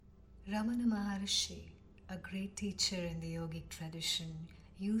Ramana Maharshi, a great teacher in the yogic tradition,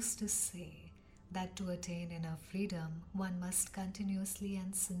 used to say that to attain inner freedom, one must continuously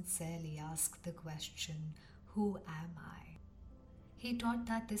and sincerely ask the question, who am I? He taught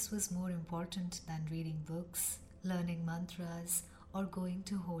that this was more important than reading books, learning mantras, or going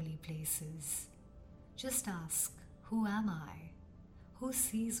to holy places. Just ask, who am I? Who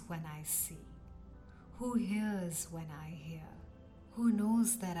sees when I see? Who hears when I hear? Who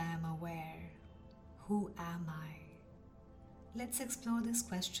knows that I am aware? Who am I? Let's explore this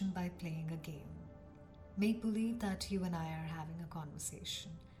question by playing a game. Make believe that you and I are having a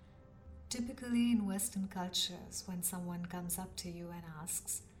conversation. Typically in Western cultures, when someone comes up to you and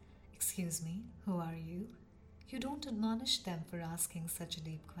asks, "Excuse me, who are you?" you don't admonish them for asking such a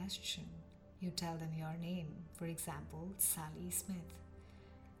deep question. You tell them your name, for example, Sally Smith.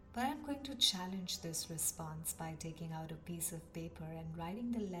 But I'm going to challenge this response by taking out a piece of paper and writing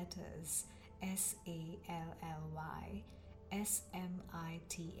the letters Sally Smith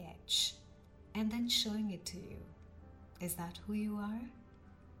and then showing it to you. Is that who you are?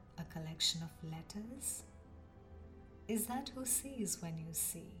 A collection of letters? Is that who sees when you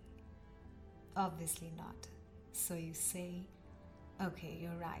see? Obviously not. So you say, "Okay,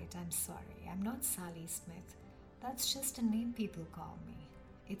 you're right, I'm sorry. I'm not Sally Smith. That's just a name people call me.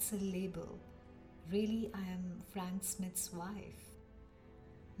 It's a label. Really, I am Frank Smith's wife."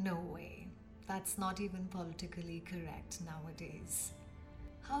 No way. That's not even politically correct nowadays.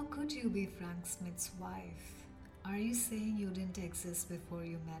 How could you be Frank Smith's wife? Are you saying you didn't exist before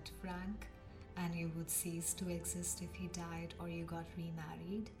you met Frank and you would cease to exist if he died or you got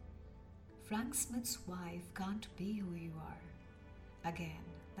remarried? Frank Smith's wife can't be who you are. Again,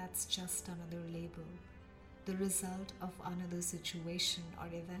 that's just another label, the result of another situation or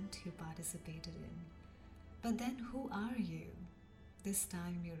event you participated in. But then who are you? This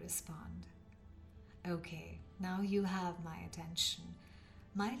time you respond, "Okay, now you have my attention.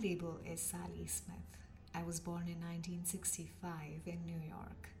 My label is Sally Smith. I was born in 1965 in New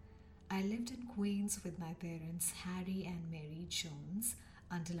York. I lived in Queens with my parents Harry and Mary Jones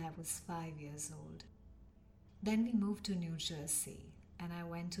until I was 5 years old. Then we moved to New Jersey and I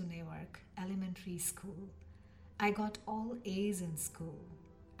went to Newark Elementary School. I got all A's in school,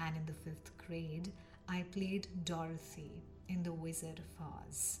 and in the 5th grade, I played Dorothy in The Wizard of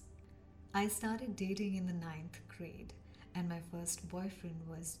Oz. I started dating in the 9th grade, and my first boyfriend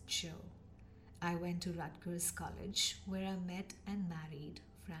was Joe. I went to Rutgers College, where I met and married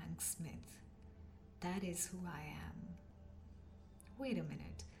Frank Smith. That is who I am." Wait a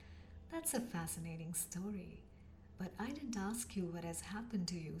minute, that's a fascinating story. But I didn't ask you what has happened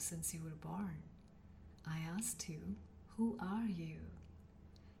to you since you were born. I asked you, who are you?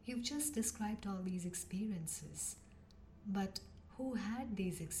 You've just described all these experiences. But who had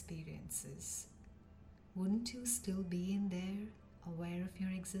these experiences? Wouldn't you still be in there, aware of your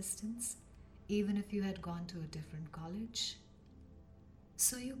existence, even if you had gone to a different college?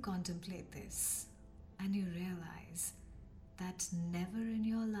 So you contemplate this, and you realize that never in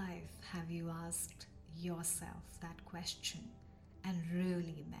your life have you asked yourself that question and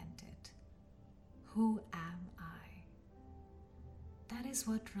really meant it. Who am I? That is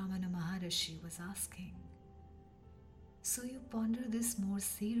what Ramana Maharshi was asking. So you ponder this more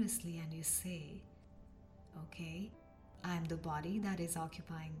seriously and you say, "Okay, I am the body that is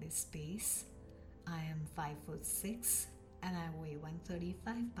occupying this space. I am 5'6" and I weigh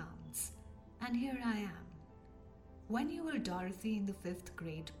 135 pounds. And here I am. When you were Dorothy in the 5th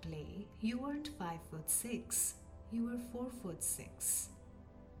grade play, you weren't 5'6", you were 4'6".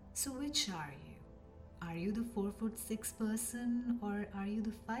 So which are you? Are you the 4'6" person or are you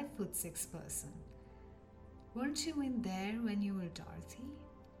the 5'6" person? Weren't you in there when you were Dorothy?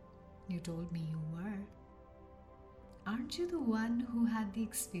 You told me you were. Aren't you the one who had the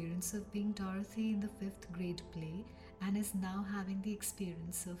experience of being Dorothy in the 5th grade play and is now having the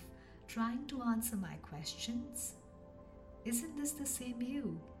experience of trying to answer my questions? Isn't this the same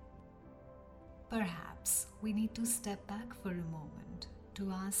you? Perhaps we need to step back for a moment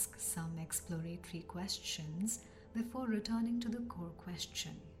to ask some exploratory questions before returning to the core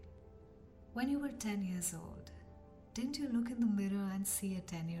question. When you were 10 years old, didn't you look in the mirror and see a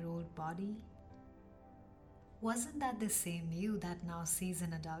 10-year-old body? Wasn't that the same you that now sees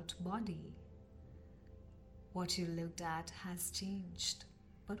an adult body? What you looked at has changed,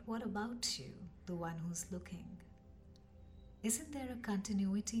 but what about you, the one who's looking? Isn't there a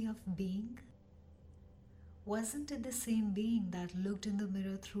continuity of being? Wasn't it the same being that looked in the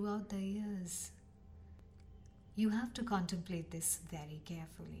mirror throughout the years? You have to contemplate this very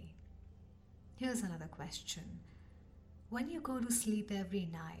carefully. Here's another question. When you go to sleep every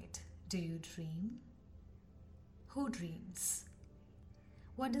night, Do you dream? Who dreams?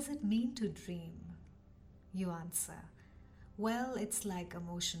 What does it mean to dream? You answer, well, it's like a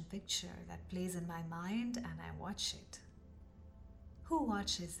motion picture that plays in my mind and I watch it. Who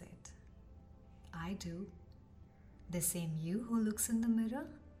watches it? I do. The same you who looks in the mirror?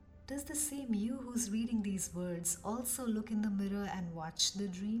 Does the same you who's reading these words also look in the mirror and watch the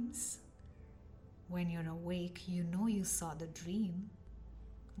dreams? When you're awake, you know you saw the dream.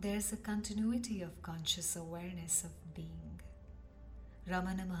 There's a continuity of conscious awareness of being.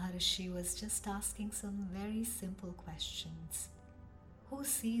 Ramana Maharshi was just asking some very simple questions. Who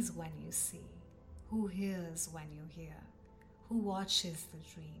sees when you see? Who hears when you hear? Who watches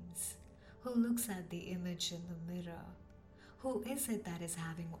the dreams? Who looks at the image in the mirror? Who is it that is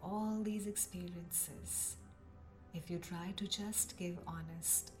having all these experiences? If you try to just give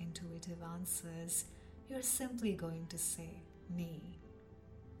honest, intuitive answers, you're simply going to say, me.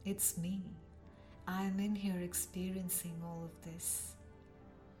 It's me. I'm in here experiencing all of this.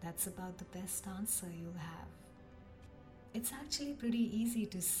 That's about the best answer you'll have. It's actually pretty easy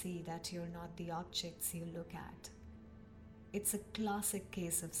to see that you're not the objects you look at. It's a classic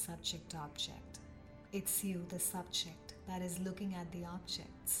case of subject-object. It's you, the subject, that is looking at the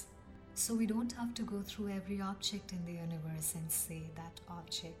objects. So we don't have to go through every object in the universe and say that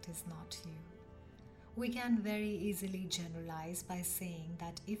object is not you. We can very easily generalize by saying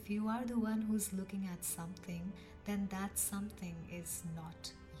that if you are the one who's looking at something, then that something is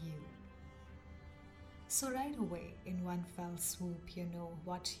not you. So right away, in one fell swoop, you know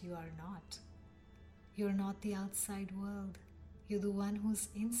what you are not. You're not the outside world. You're the one who's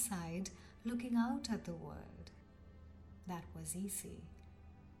inside, looking out at the world. That was easy.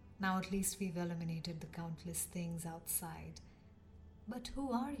 Now at least we've eliminated the countless things outside. But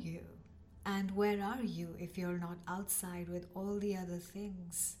who are you? And where are you if you're not outside with all the other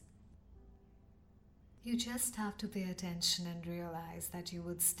things? You just have to pay attention and realize that you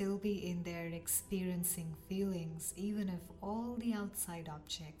would still be in there experiencing feelings even if all the outside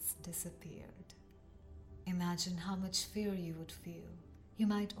objects disappeared. Imagine how much fear you would feel. You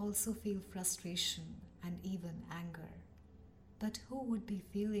might also feel frustration and even anger. But who would be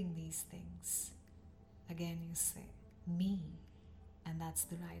feeling these things? Again you say, me. And that's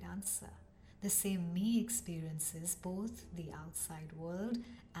the right answer. The same me experiences both the outside world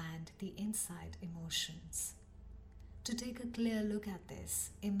and the inside emotions. To take a clear look at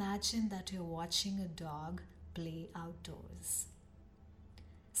this, imagine that you're watching a dog play outdoors.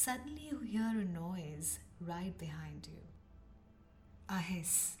 Suddenly you hear a noise right behind you. A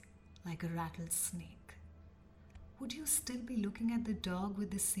hiss, like a rattlesnake. Would you still be looking at the dog with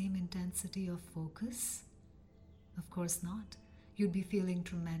the same intensity of focus? Of course not. You'd be feeling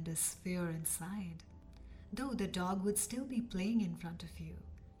tremendous fear inside. Though the dog would still be playing in front of you,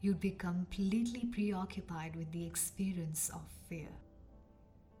 you'd be completely preoccupied with the experience of fear.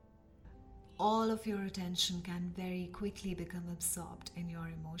 All of your attention can very quickly become absorbed in your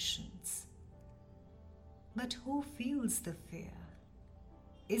emotions. But who feels the fear?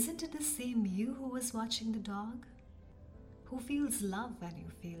 Isn't it the same you who was watching the dog? Who feels love when you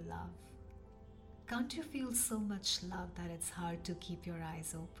feel love? Can't you feel so much love that it's hard to keep your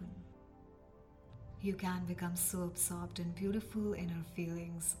eyes open? You can become so absorbed in beautiful inner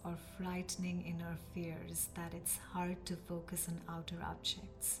feelings or frightening inner fears that it's hard to focus on outer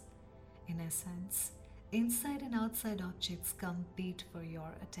objects. In essence, inside and outside objects compete for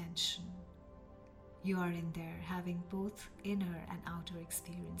your attention. You are in there having both inner and outer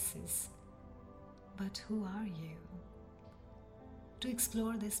experiences. But who are you? To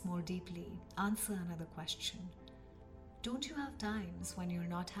explore this more deeply, answer another question. Don't you have times when you're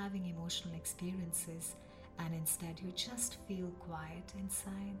not having emotional experiences and instead you just feel quiet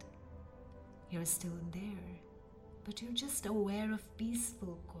inside? You're still in there, but you're just aware of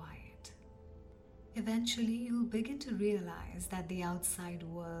peaceful quiet. Eventually, you'll begin to realize that the outside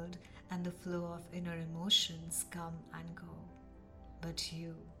world and the flow of inner emotions come and go. But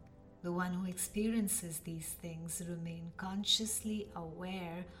you, the one who experiences these things, remain consciously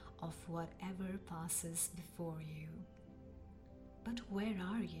aware of whatever passes before you. But where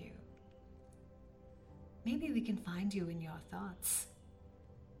are you? Maybe we can find you in your thoughts.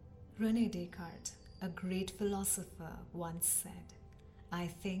 René Descartes, a great philosopher, once said, "I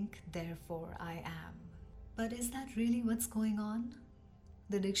think, therefore I am." But is that really what's going on?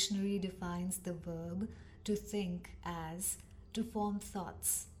 The dictionary defines the verb to think as to form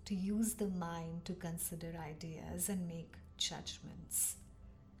thoughts, to use the mind to consider ideas and make judgments.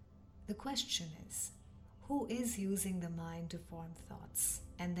 The question is, who is using the mind to form thoughts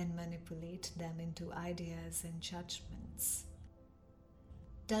and then manipulate them into ideas and judgments?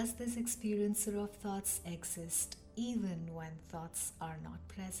 Does this experiencer of thoughts exist even when thoughts are not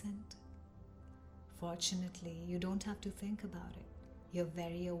present? Fortunately, you don't have to think about it. You're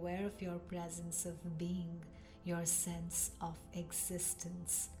very aware of your presence of being, your sense of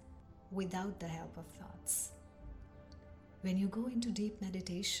existence, without the help of thoughts. When you go into deep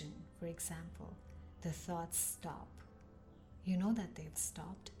meditation, for example, the thoughts stop. You know that they've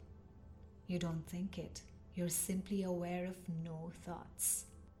stopped. You don't think it. You're simply aware of no thoughts.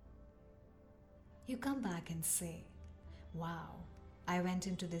 You come back and say, wow, I went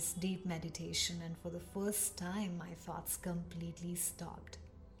into this deep meditation and for the first time my thoughts completely stopped.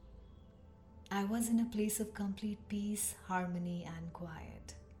 I was in a place of complete peace, harmony, and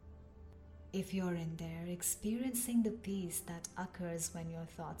quiet. If you're in there experiencing the peace that occurs when your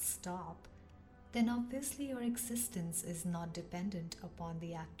thoughts stop, then obviously your existence is not dependent upon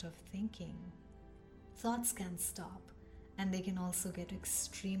the act of thinking. Thoughts can stop, and they can also get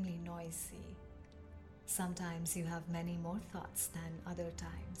extremely noisy. Sometimes you have many more thoughts than other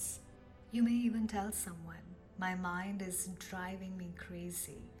times. You may even tell someone, my mind is driving me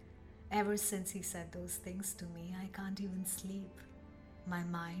crazy. Ever since he said those things to me, I can't even sleep. My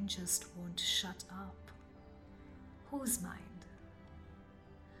mind just won't shut up. Whose mind?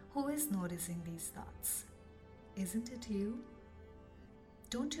 Who is noticing these thoughts? Isn't it you?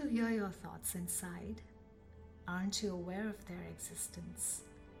 Don't you hear your thoughts inside? Aren't you aware of their existence?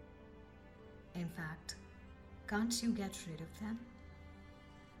 In fact, can't you get rid of them?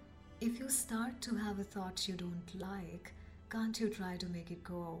 If you start to have a thought you don't like, can't you try to make it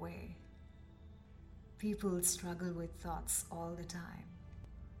go away? People struggle with thoughts all the time.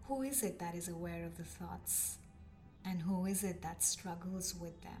 Who is it that is aware of the thoughts? And who is it that struggles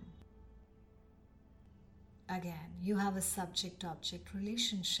with them? Again, you have a subject-object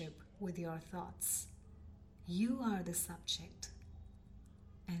relationship with your thoughts. You are the subject.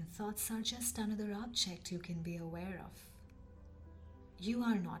 And thoughts are just another object you can be aware of. You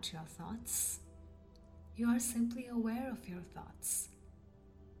are not your thoughts. You are simply aware of your thoughts.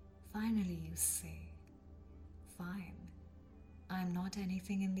 Finally, you say, fine, I'm not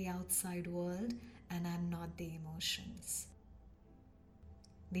anything in the outside world and I'm not the emotions.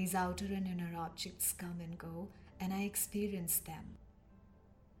 These outer and inner objects come and go and I experience them.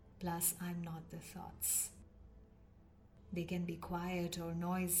 Plus, I'm not the thoughts. They can be quiet or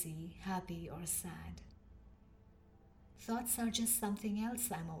noisy, happy or sad. Thoughts are just something else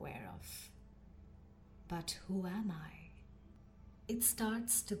I'm aware of. But who am I? It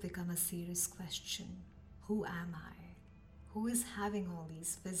starts to become a serious question. Who am I? Who is having all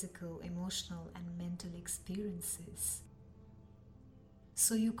these physical, emotional, and mental experiences?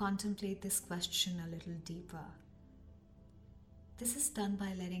 So you contemplate this question a little deeper. This is done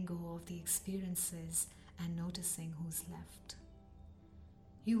by letting go of the experiences and noticing who's left.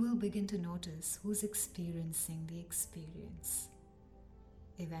 You will begin to notice who's experiencing the experience.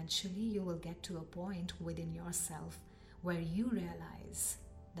 Eventually, you will get to a point within yourself where you realize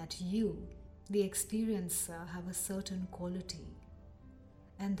that you, the experiencer, have a certain quality.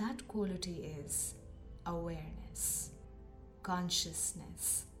 And that quality is awareness,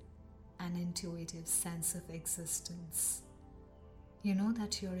 consciousness, an intuitive sense of existence. You know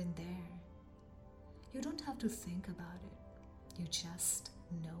that you're in there. You don't have to think about it. You just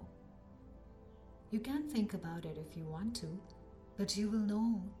know. You can think about it if you want to, but you will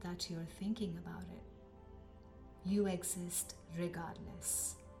know that you're thinking about it. You exist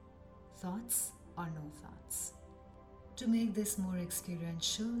regardless. Thoughts or no thoughts. To make this more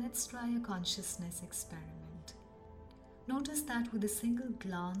experiential, let's try a consciousness experiment. Notice that with a single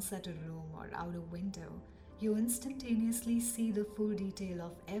glance at a room or out a window, you instantaneously see the full detail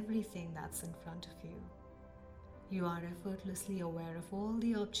of everything that's in front of you. You are effortlessly aware of all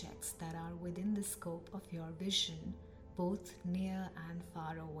the objects that are within the scope of your vision, both near and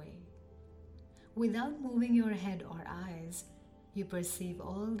far away. Without moving your head or eyes, you perceive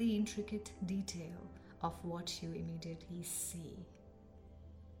all the intricate detail of what you immediately see.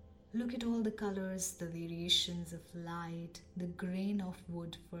 Look at all the colors, the variations of light, the grain of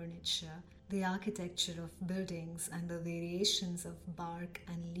wood furniture, the architecture of buildings, and the variations of bark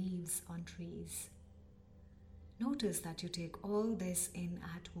and leaves on trees. Notice that you take all this in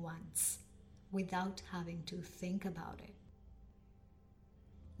at once, without having to think about it.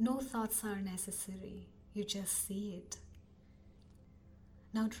 No thoughts are necessary, you just see it.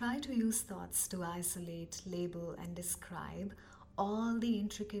 Now try to use thoughts to isolate, label, and describe all the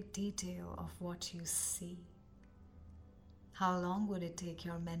intricate detail of what you see. How long would it take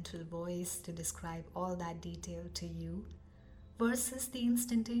your mental voice to describe all that detail to you versus the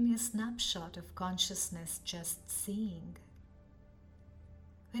instantaneous snapshot of consciousness just seeing?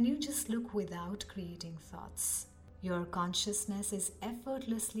 When you just look without creating thoughts, your consciousness is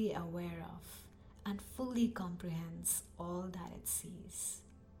effortlessly aware of and fully comprehends all that it sees.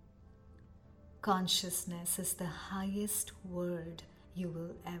 Consciousness is the highest word you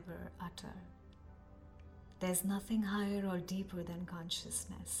will ever utter. There's nothing higher or deeper than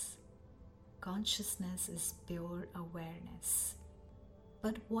consciousness. Consciousness is pure awareness.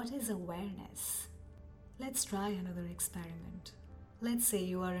 But what is awareness? Let's try another experiment. Let's say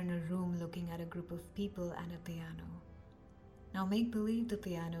you are in a room looking at a group of people and a piano. Now make believe the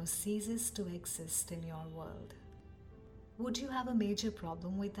piano ceases to exist in your world. Would you have a major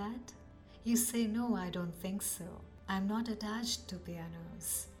problem with that? You say, no, I don't think so. I'm not attached to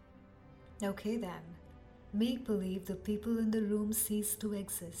pianos. Okay then, make believe the people in the room cease to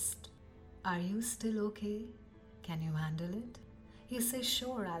exist. Are you still okay? Can you handle it? You say,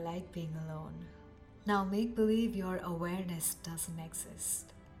 sure, I like being alone. Now make believe your awareness doesn't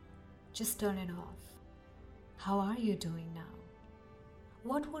exist. Just turn it off. How are you doing now?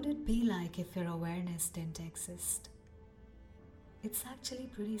 What would it be like if your awareness didn't exist? It's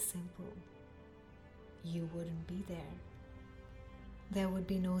actually pretty simple. You wouldn't be there. There would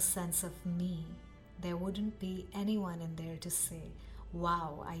be no sense of me. There wouldn't be anyone in there to say,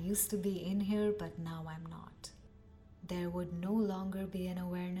 wow, I used to be in here, but now I'm not. There would no longer be an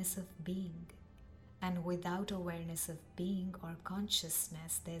awareness of being. And without awareness of being or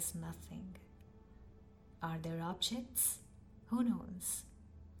consciousness, there's nothing. Are there objects? Who knows?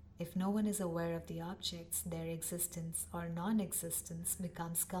 If no one is aware of the objects, their existence or non-existence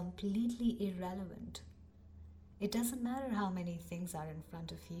becomes completely irrelevant. It doesn't matter how many things are in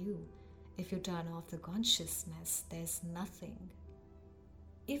front of you. If you turn off the consciousness, there's nothing.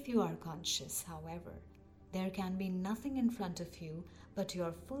 If you are conscious, however, there can be nothing in front of you, but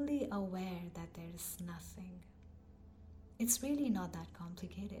you're fully aware that there's nothing. It's really not that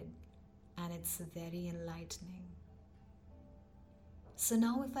complicated, and it's very enlightening. So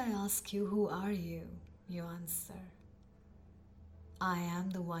now if I ask you, who are you? You answer, I am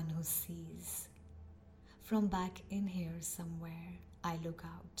the one who sees. From back in here somewhere, I look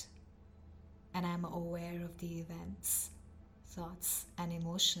out, and I'm aware of the events, thoughts, and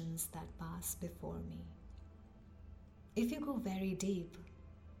emotions that pass before me. If you go very deep,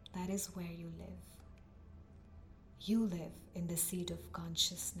 that is where you live. You live in the seat of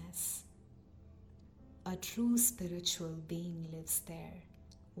consciousness. A true spiritual being lives there,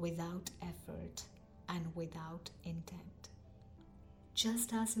 without effort and without intent.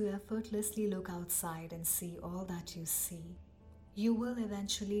 Just as you effortlessly look outside and see all that you see, you will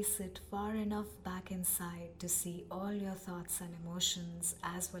eventually sit far enough back inside to see all your thoughts and emotions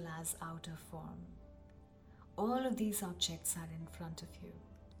as well as outer form. All of these objects are in front of you.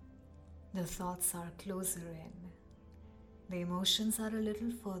 The thoughts are closer in. The emotions are a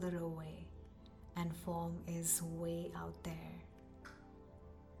little further away, and form is way out there.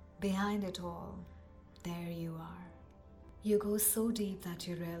 Behind it all, there you are. You go so deep that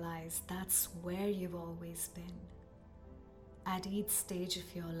you realize that's where you've always been. At each stage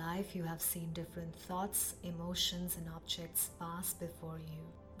of your life, you have seen different thoughts, emotions, and objects pass before you.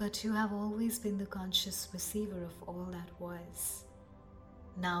 But you have always been the conscious receiver of all that was.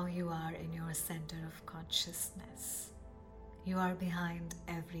 Now you are in your center of consciousness. You are behind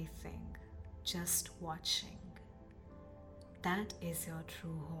everything, just watching. That is your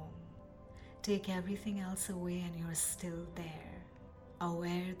true home. Take everything else away and you're still there,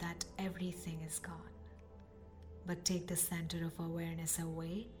 aware that everything is gone. But take the center of awareness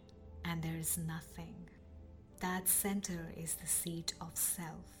away and there is nothing. That center is the seat of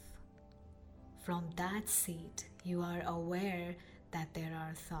self. From that seat, you are aware that there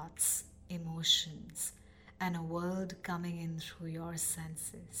are thoughts, emotions, and a world coming in through your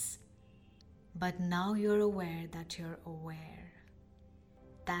senses. But now you're aware that you're aware.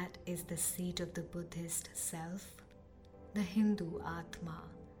 That is the seat of the Buddhist self, the Hindu Atma,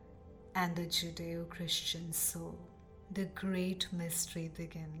 and the Judeo-Christian soul. The great mystery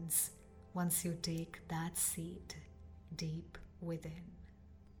begins once you take that seat deep within.